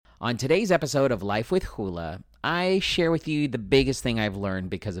On today's episode of Life with Hula, I share with you the biggest thing I've learned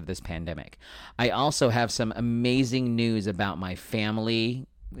because of this pandemic. I also have some amazing news about my family.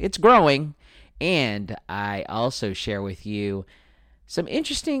 It's growing. And I also share with you some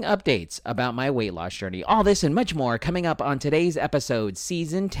interesting updates about my weight loss journey. All this and much more coming up on today's episode,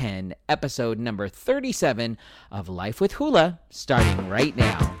 Season 10, episode number 37 of Life with Hula, starting right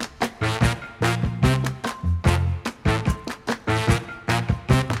now.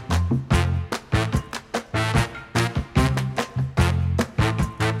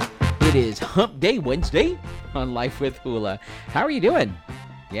 It is Hump Day Wednesday on Life with Hula. How are you doing?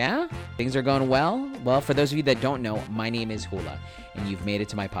 Yeah? Things are going well? Well, for those of you that don't know, my name is Hula, and you've made it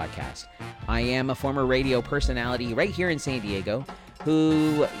to my podcast. I am a former radio personality right here in San Diego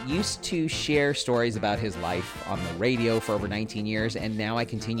who used to share stories about his life on the radio for over 19 years, and now I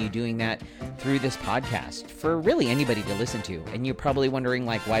continue doing that through this podcast for really anybody to listen to. And you're probably wondering,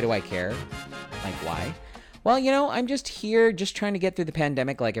 why do I care? Why? Well, I'm just here just trying to get through the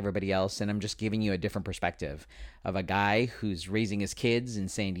pandemic like everybody else, and I'm just giving you a different perspective of a guy who's raising his kids in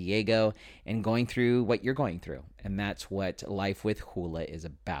San Diego and going through what you're going through. And that's what Life with Hula is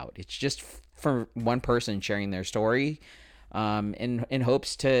about. It's just for one person sharing their story in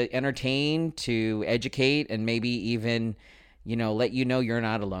hopes to entertain, to educate, and maybe even, let you know you're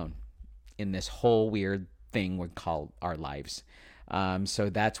not alone in this whole weird thing we call our lives. So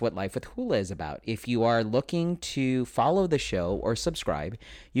that's what Life with Hula is about. If you are looking to follow the show or subscribe,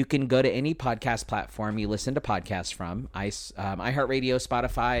 you can go to any podcast platform you listen to podcasts from. iHeartRadio,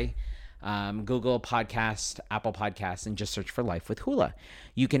 Spotify, Google Podcast, Apple Podcasts, and just search for Life with Hula.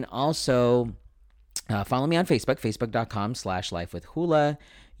 You can also follow me on Facebook, facebook.com/lifewithhula.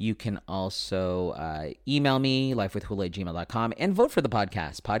 You can also email me, lifewithhula@gmail.com, and vote for the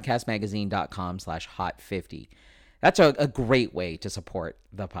podcast, podcastmagazine.com/hot50. That's a great way to support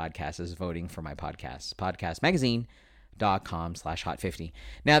the podcast, is voting for my podcast, podcastmagazine.com/hot50.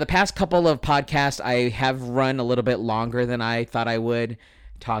 Now, the past couple of podcasts, I have run a little bit longer than I thought I would,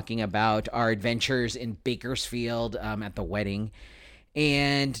 talking about our adventures in Bakersfield at the wedding.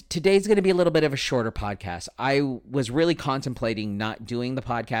 And today's going to be a little bit of a shorter podcast. I was really contemplating not doing the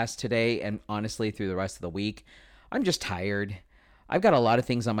podcast today, and honestly, through the rest of the week. I'm just tired. I've got a lot of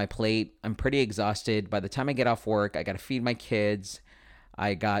things on my plate. I'm pretty exhausted. By the time I get off work, I got to feed my kids.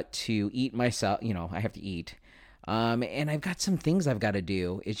 I got to eat myself. I have to eat. And I've got some things I've got to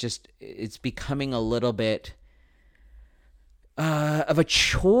do. It's becoming a little bit of a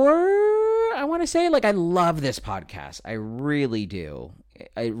chore, I want to say. I love this podcast. I really do.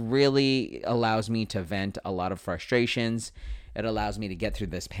 It really allows me to vent a lot of frustrations. It allows me to get through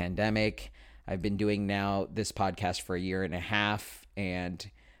this pandemic. I've been doing now this podcast for a year and a half, and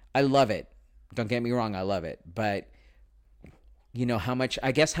I love it. Don't get me wrong, I love it. But how much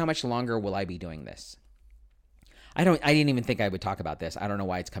longer will I be doing this? I didn't even think I would talk about this. I don't know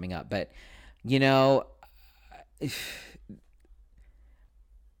why it's coming up, but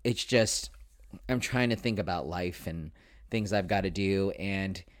it's just, I'm trying to think about life and things I've got to do,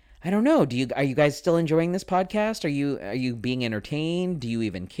 and I don't know. Are you guys still enjoying this podcast? Are you being entertained? Do you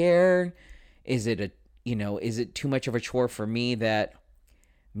even care? Is it too much of a chore for me that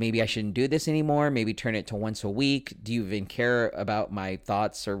maybe I shouldn't do this anymore? Maybe turn it to once a week? Do you even care about my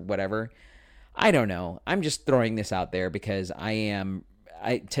thoughts or whatever? I don't know. I'm just throwing this out there because I'm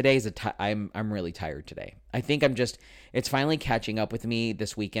really tired today. I think it's finally catching up with me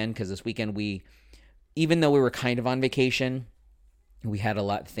this weekend, because this weekend even though we were kind of on vacation, we had a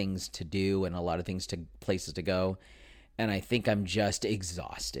lot of things to do and a lot of places to go. And I think I'm just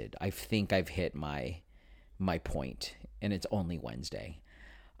exhausted. I think I've hit my point, and it's only Wednesday.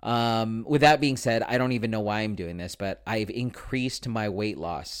 With that being said, I don't even know why I'm doing this, but I've increased my weight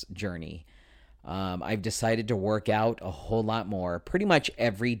loss journey. I've decided to work out a whole lot more, pretty much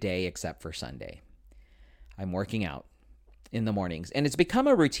every day except for Sunday. I'm working out in the mornings, and it's become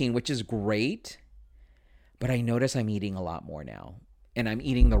a routine, which is great, but I notice I'm eating a lot more now, and I'm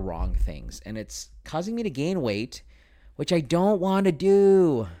eating the wrong things, and it's causing me to gain weight, which I don't want to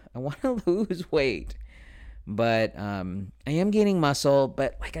do. I want to lose weight. But I am gaining muscle.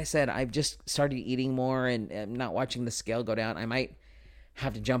 But like I said, I've just started eating more and I'm not watching the scale go down. I might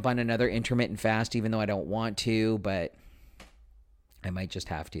have to jump on another intermittent fast, even though I don't want to. But I might just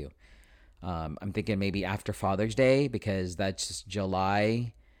have to. I'm thinking maybe after Father's Day, because that's just June.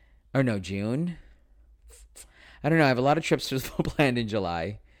 I don't know. I have a lot of trips planned in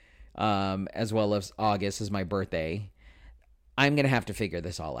July, as well as August is my birthday. I'm going to have to figure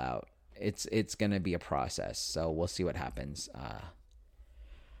this all out. It's going to be a process, so we'll see what happens.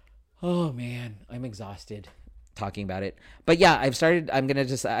 Oh, man, I'm exhausted. talking about it. But yeah,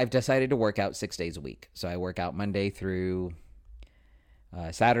 I've decided to work out 6 days a week. So I work out Monday through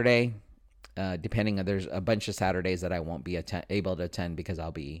Saturday. Depending on, there's a bunch of Saturdays that I won't be able to attend because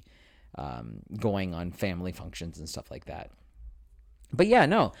I'll be going on family functions and stuff like that. But yeah,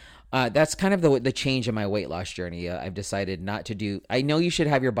 no, that's kind of the change in my weight loss journey. I've decided not to do. I know you should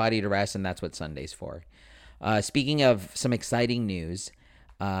have your body to rest, and that's what Sunday's for. Speaking of some exciting news,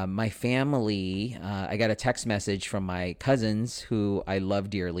 my family, I got a text message from my cousins who I love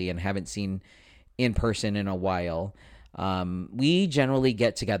dearly and haven't seen in person in a while. We generally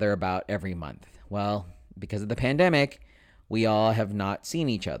get together about every month. Well, because of the pandemic, we all have not seen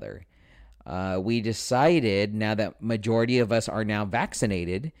each other. We decided, now that majority of us are now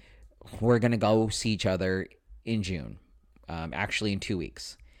vaccinated, we're going to go see each other in June, actually in 2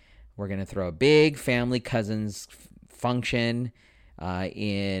 weeks. We're going to throw a big family cousins function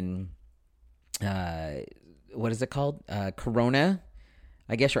in, what is it called? Corona,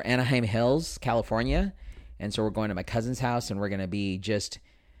 I guess, or Anaheim Hills, California. And so we're going to my cousin's house, and we're going to be just,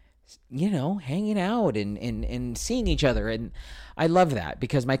 hanging out and seeing each other. And I love that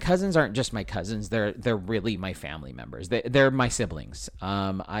because my cousins aren't just my cousins. They're really my family members. They're my siblings.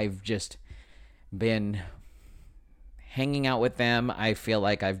 I've just been hanging out with them. I feel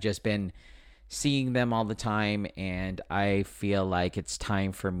like I've just been seeing them all the time, and I feel like it's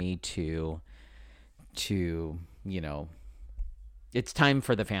time for me to it's time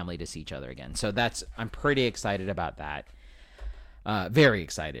for the family to see each other again. So I'm pretty excited about that. Very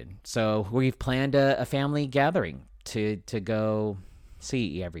excited. So we've planned a family gathering to go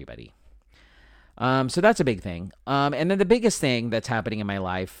see everybody. So that's a big thing. And then the biggest thing that's happening in my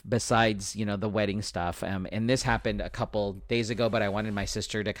life besides, the wedding stuff, and this happened a couple days ago, but I wanted my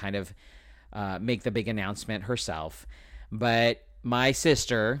sister to kind of make the big announcement herself. But my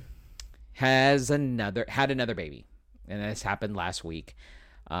sister had another baby. And this happened last week.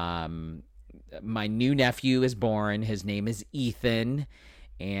 My new nephew is born. His name is Ethan.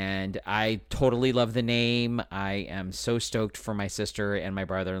 And I totally love the name. I am so stoked for my sister and my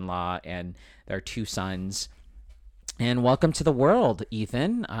brother-in-law and their 2 sons. And welcome to the world,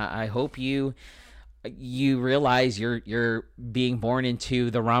 Ethan. I hope you realize you're being born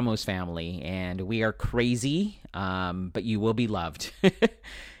into the Ramos family. And we are crazy, but you will be loved.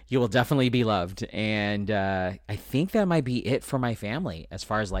 You will definitely be loved. And I think that might be it for my family as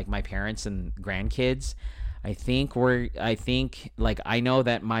far as like my parents and grandkids. I know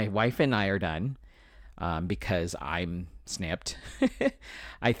that my wife and I are done because I'm snipped.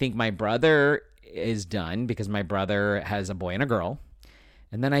 I think my brother is done because my brother has a boy and a girl.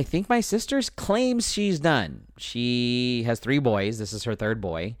 And then I think my sister claims she's done. She has 3 boys. This is her 3rd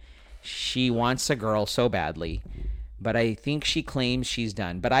boy. She wants a girl so badly. But I think she claims she's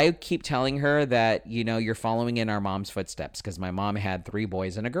done. But I keep telling her that, you're following in our mom's footsteps because my mom had 3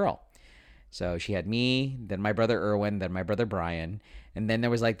 boys and a girl. So she had me, then my brother Erwin, then my brother Brian. And then there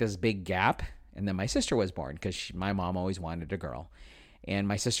was like this big gap. And then my sister was born because my mom always wanted a girl. And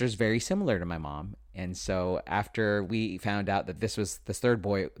my sister's very similar to my mom. And so after we found out that this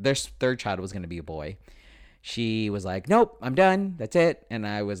 3rd child was going to be a boy, she was like, nope, I'm done. That's it. And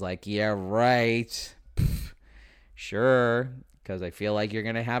I was like, yeah, right. Sure, because I feel like you're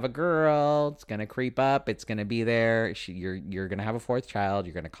going to have a girl. It's going to creep up. It's going to be there. You're going to have a 4th child.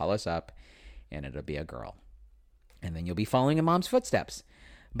 You're going to call us up, and it'll be a girl. And then you'll be following in mom's footsteps.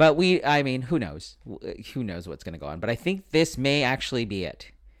 But who knows? Who knows what's going to go on? But I think this may actually be it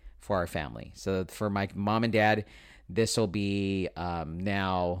for our family. So for my mom and dad, this will be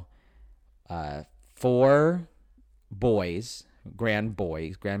now 4 boys,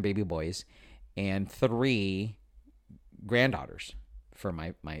 grandbaby boys, and 3 granddaughters for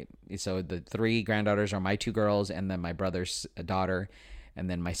so the 3 granddaughters are my 2 girls and then my brother's daughter, and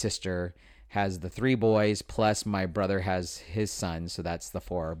then my sister has the 3 boys plus my brother has his son, so that's the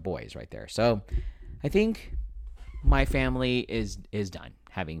 4 boys right there. So I think my family is done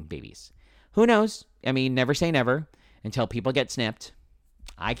having babies. Who knows? Never say never until people get snipped.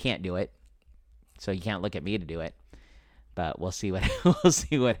 I can't do it, so you can't look at me to do it, but we'll see what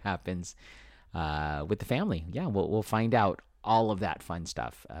happens with the family. Yeah, we'll find out. All of that fun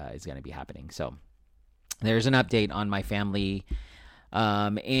stuff is going to be happening. So there's an update on my family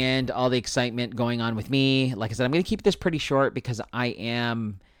and all the excitement going on with me. Like I said, I'm going to keep this pretty short because I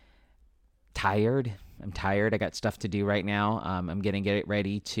am tired. I'm tired. I got stuff to do right now. I'm going to get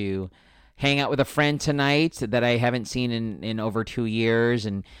ready to hang out with a friend tonight that I haven't seen in over 2 years.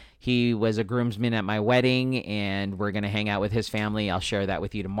 And he was a groomsman at my wedding, and we're going to hang out with his family. I'll share that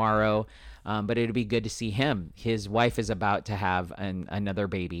with you tomorrow. But it'll be good to see him. His wife is about to have another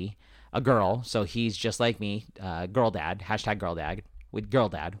baby. a girl, so he's just like me, girl dad, hashtag girl dad, with girl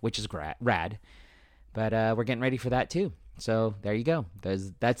dad, which is rad. But we're getting ready for that too. So there you go.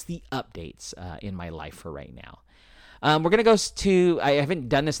 That's the updates in my life for right now. We're going to go to, I haven't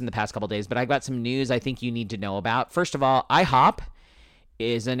done this in the past couple days, but I've got some news I think you need to know about. First of all, IHOP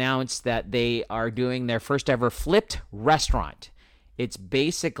is announced that they are doing their first ever flipped restaurant. It's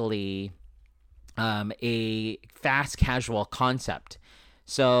basically a fast casual concept.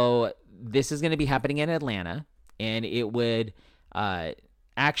 So this is going to be happening in Atlanta, and it would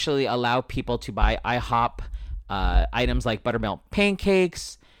actually allow people to buy IHOP items like buttermilk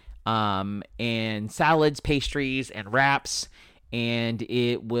pancakes, and salads, pastries, and wraps. And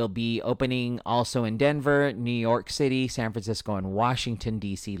it will be opening also in Denver, New York City, San Francisco, and Washington,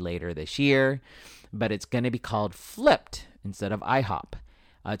 D.C. later this year. But it's going to be called Flipped instead of IHOP.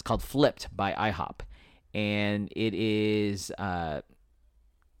 It's called Flipped by IHOP. And it is, I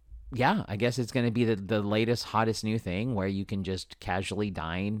guess it's going to be the latest, hottest new thing where you can just casually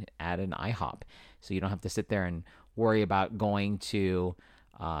dine at an IHOP. So you don't have to sit there and worry about going to,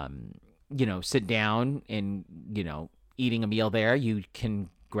 sit down and, eating a meal there. You can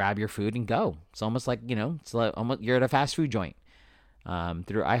grab your food and go. It's almost like, it's like almost you're at a fast food joint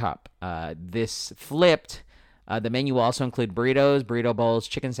through IHOP. This Flipped, the menu will also include burritos, burrito bowls,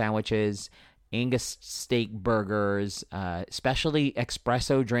 chicken sandwiches, Angus steak burgers, specialty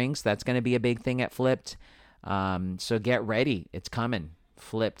espresso drinks. That's going to be a big thing at Flipped. So get ready. It's coming.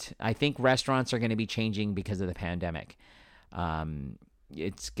 Flipped. I think restaurants are going to be changing because of the pandemic.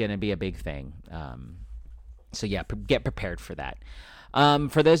 It's going to be a big thing. So yeah, get prepared for that.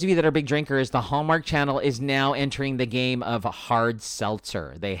 For those of you that are big drinkers, the Hallmark Channel is now entering the game of hard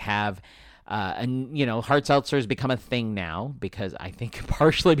seltzer. They have, hard seltzer has become a thing now because I think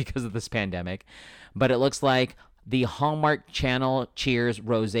partially because of this pandemic, but it looks like the Hallmark Channel Cheers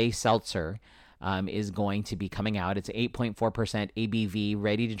Rosé Seltzer is going to be coming out. It's 8.4% ABV,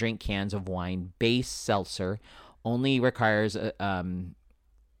 ready-to-drink cans of wine-based seltzer. Only requires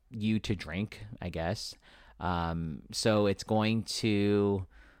you to drink, I guess. So it's going to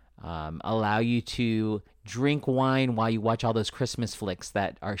allow you to drink wine while you watch all those Christmas flicks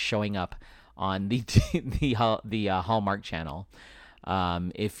that are showing up on the Hallmark Channel.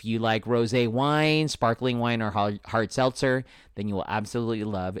 If you like rosé wine, sparkling wine, or hard seltzer, then you will absolutely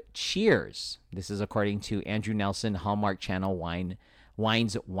love Cheers. This is according to Andrew Nelson, Hallmark Channel Wine's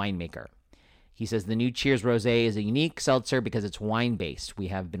winemaker. He says the new Cheers Rosé is a unique seltzer because it's wine-based. We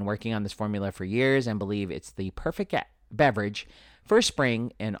have been working on this formula for years and believe it's the perfect beverage for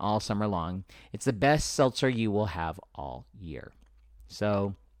spring and all summer long. It's the best seltzer you will have all year.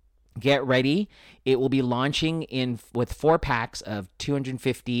 So get ready. It will be launching with 4 packs of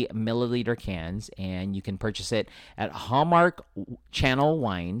 250 milliliter cans, and you can purchase it at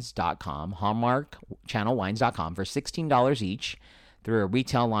hallmarkchannelwines.com, hallmarkchannelwines.com for $16 each. Through a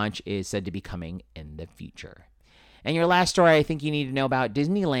retail launch is said to be coming in the future. And your last story I think you need to know about,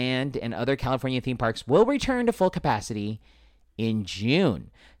 Disneyland and other California theme parks will return to full capacity in June.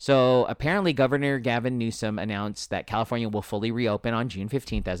 So apparently Governor Gavin Newsom announced that California will fully reopen on June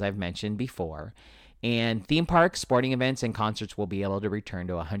 15th, as I've mentioned before. And theme parks, sporting events, and concerts will be able to return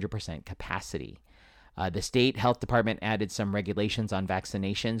to 100% capacity. The state health department added some regulations on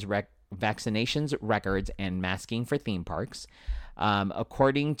vaccinations records and masking for theme parks.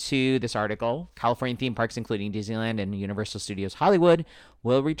 According to this article, California theme parks, including Disneyland and Universal Studios Hollywood,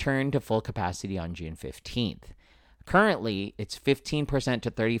 will return to full capacity on June 15th. Currently, it's 15%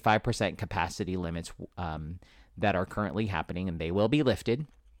 to 35% capacity limits that are currently happening, and they will be lifted.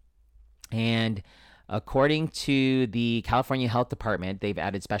 And according to the California Health Department, they've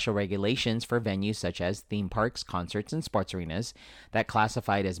added special regulations for venues such as theme parks, concerts, and sports arenas that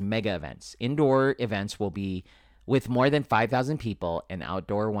classified as mega events. Indoor events will be with more than 5,000 people and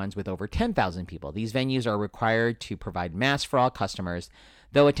outdoor ones with over 10,000 people. These venues are required to provide masks for all customers,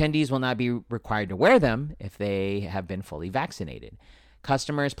 though attendees will not be required to wear them if they have been fully vaccinated.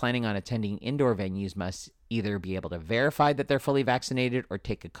 Customers planning on attending indoor venues must either be able to verify that they're fully vaccinated or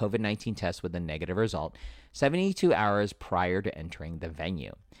take a COVID-19 test with a negative result 72 hours prior to entering the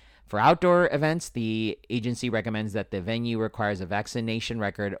venue. For outdoor events, the agency recommends that the venue requires a vaccination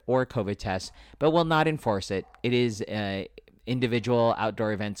record or COVID test, but will not enforce it. It is individual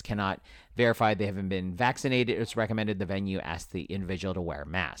outdoor events cannot verify they haven't been vaccinated. It's recommended the venue ask the individual to wear a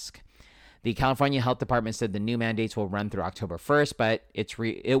mask. The California Health Department said the new mandates will run through October 1st, but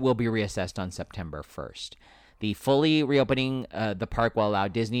it will be reassessed on September 1st. The fully reopening the park will allow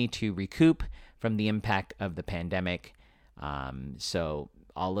Disney to recoup from the impact of the pandemic. So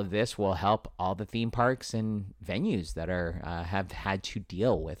all of this will help all the theme parks and venues that are have had to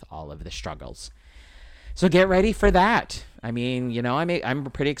deal with all of the struggles. So get ready for that. I mean, I'm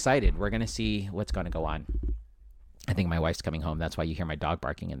pretty excited. We're going to see what's going to go on. I think my wife's coming home. That's why you hear my dog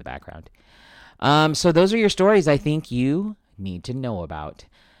barking in the background. So those are your stories I think you need to know about.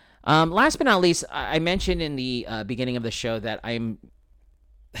 Last but not least, I mentioned in the beginning of the show that I'm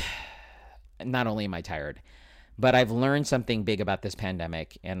not only am I tired, but I've learned something big about this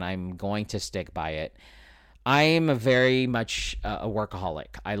pandemic, and I'm going to stick by it. I am a very much a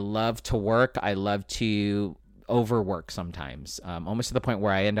workaholic. I love to work. I love to overwork sometimes, almost to the point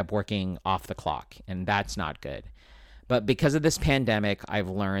where I end up working off the clock, and that's not good. But because of this pandemic, I've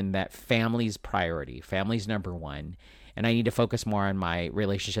learned that family's priority. Family's number one. And I need to focus more on my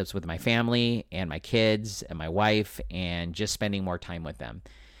relationships with my family and my kids and my wife and just spending more time with them.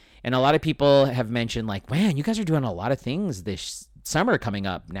 And a lot of people have mentioned, like, man, you guys are doing a lot of things this summer coming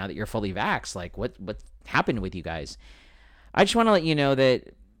up now that you're fully vaxxed. Like, what happened with you guys? I just want to let you know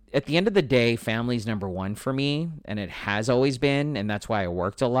that at the end of the day, family's number one for me, and it has always been, and that's why I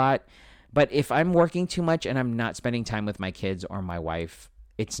worked a lot. But if I'm working too much and I'm not spending time with my kids or my wife,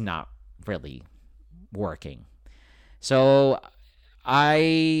 it's not really working. So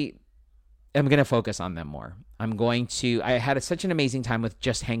I am going to focus on them more. I had such an amazing time with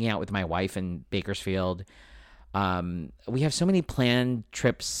just hanging out with my wife in Bakersfield. We have so many planned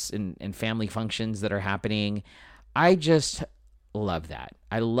trips and family functions that are happening. I just love that.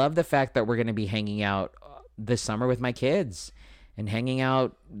 I love the fact that we're going to be hanging out this summer with my kids and hanging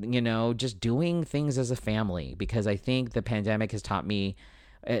out, just doing things as a family, because I think the pandemic has taught me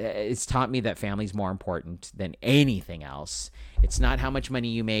that family's more important than anything else. It's not how much money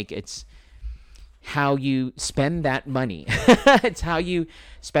you make. It's how you spend that money. It's how you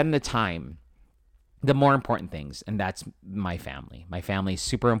spend the time. The more important things. And that's my family. My family is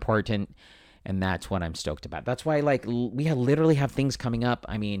super important. And that's what I'm stoked about. That's why, we literally have things coming up.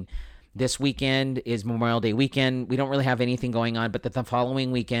 I mean, this weekend is Memorial Day weekend. We don't really have anything going on, but the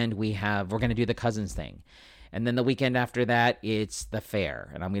following weekend we're going to do the cousins thing. And then the weekend after that, it's the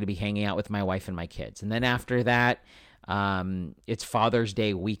fair. And I'm going to be hanging out with my wife and my kids. And then after that, it's Father's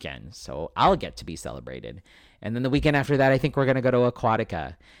Day weekend. So I'll get to be celebrated. And then the weekend after that, I think we're going to go to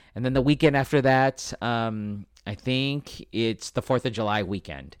Aquatica. And then the weekend after that, I think it's the 4th of July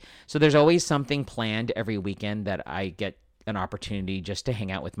weekend. So there's always something planned every weekend that I get an opportunity just to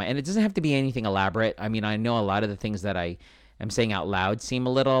hang out with and it doesn't have to be anything elaborate. I mean, I know a lot of the things that I am saying out loud seem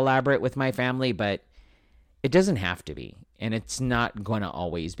a little elaborate with my family, but it doesn't have to be. And it's not going to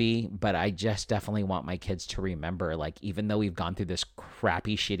always be, but I just definitely want my kids to remember, even though we've gone through this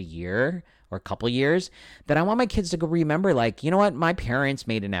crappy, shitty year or a couple years, that I want my kids to go remember, you know what? My parents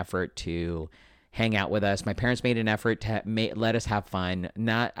made an effort to hang out with us. My parents made an effort to let us have fun.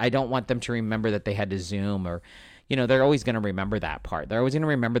 I don't want them to remember that they had to Zoom or, they're always going to remember that part. They're always going to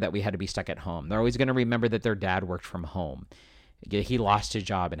remember that we had to be stuck at home. They're always going to remember that their dad worked from home. He lost his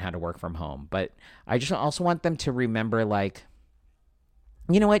job and had to work from home. But I just also want them to remember,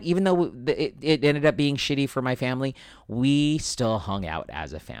 you know what? Even though it ended up being shitty for my family, we still hung out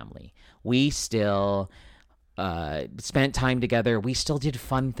as a family. We still spent time together. We still did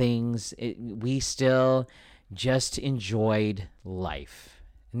fun things. We still just enjoyed life.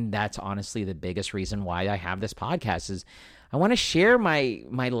 And that's honestly the biggest reason why I have this podcast is I want to share my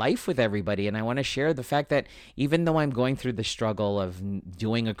life with everybody. And I want to share the fact that even though I'm going through the struggle of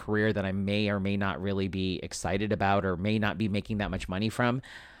doing a career that I may or may not really be excited about or may not be making that much money from,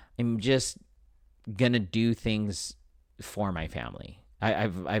 I'm just going to do things for my family.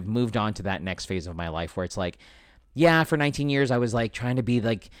 I've moved on to that next phase of my life where it's for 19 years, I was trying to be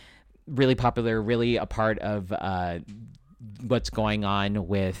really popular, really a part of what's going on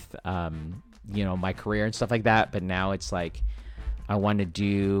with, my career and stuff like that. But now it's I want to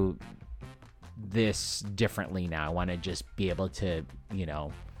do this differently now. I want to just be able to,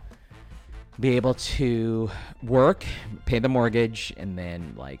 work, pay the mortgage, and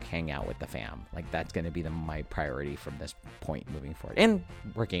then hang out with the fam. That's going to be my priority from this point moving forward. And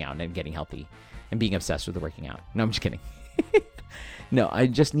working out and getting healthy and being obsessed with the working out. No, I'm just kidding. No, I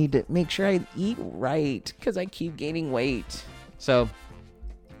just need to make sure I eat right because I keep gaining weight. So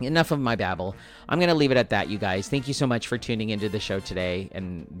enough of my babble. I'm going to leave it at that, you guys. Thank you so much for tuning into the show today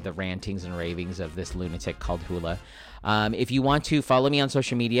and the rantings and ravings of this lunatic called Hula. If you want to follow me on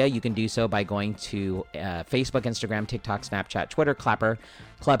social media, you can do so by going to Facebook, Instagram, TikTok, Snapchat, Twitter, Clapper,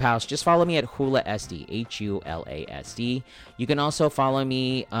 Clubhouse. Just follow me at HulaSD, HULASD. You can also follow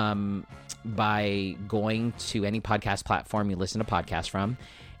me by going to any podcast platform you listen to podcasts from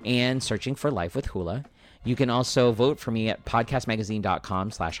and searching for Life with Hula. You can also vote for me at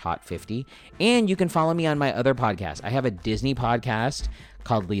podcastmagazine.com/hot50. And you can follow me on my other podcast. I have a Disney podcast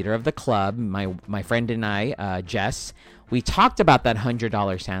called Leader of the Club. My friend and I, Jess, we talked about that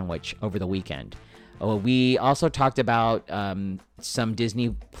 $100 sandwich over the weekend. We also talked about some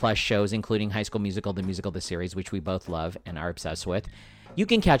Disney Plus shows, including High School Musical, the series, which we both love and are obsessed with. You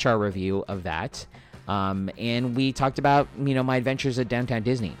can catch our review of that. And we talked about, my adventures at Downtown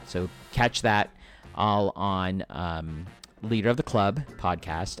Disney. So catch that all on Leader of the Club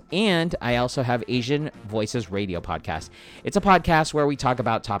podcast. And I also have Asian Voices Radio podcast. It's a podcast where we talk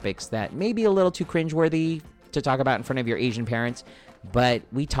about topics that may be a little too cringeworthy to talk about in front of your Asian parents, but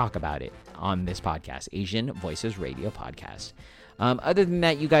we talk about it on this podcast, Asian Voices Radio podcast. Other than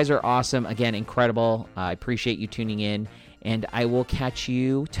that, you guys are awesome. Again, incredible. I appreciate you tuning in, and I will catch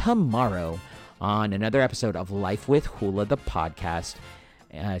you tomorrow on another episode of Life with Hula, the podcast.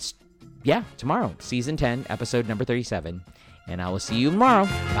 Tomorrow, season 10, episode number 37. And I will see you tomorrow.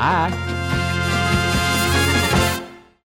 Bye.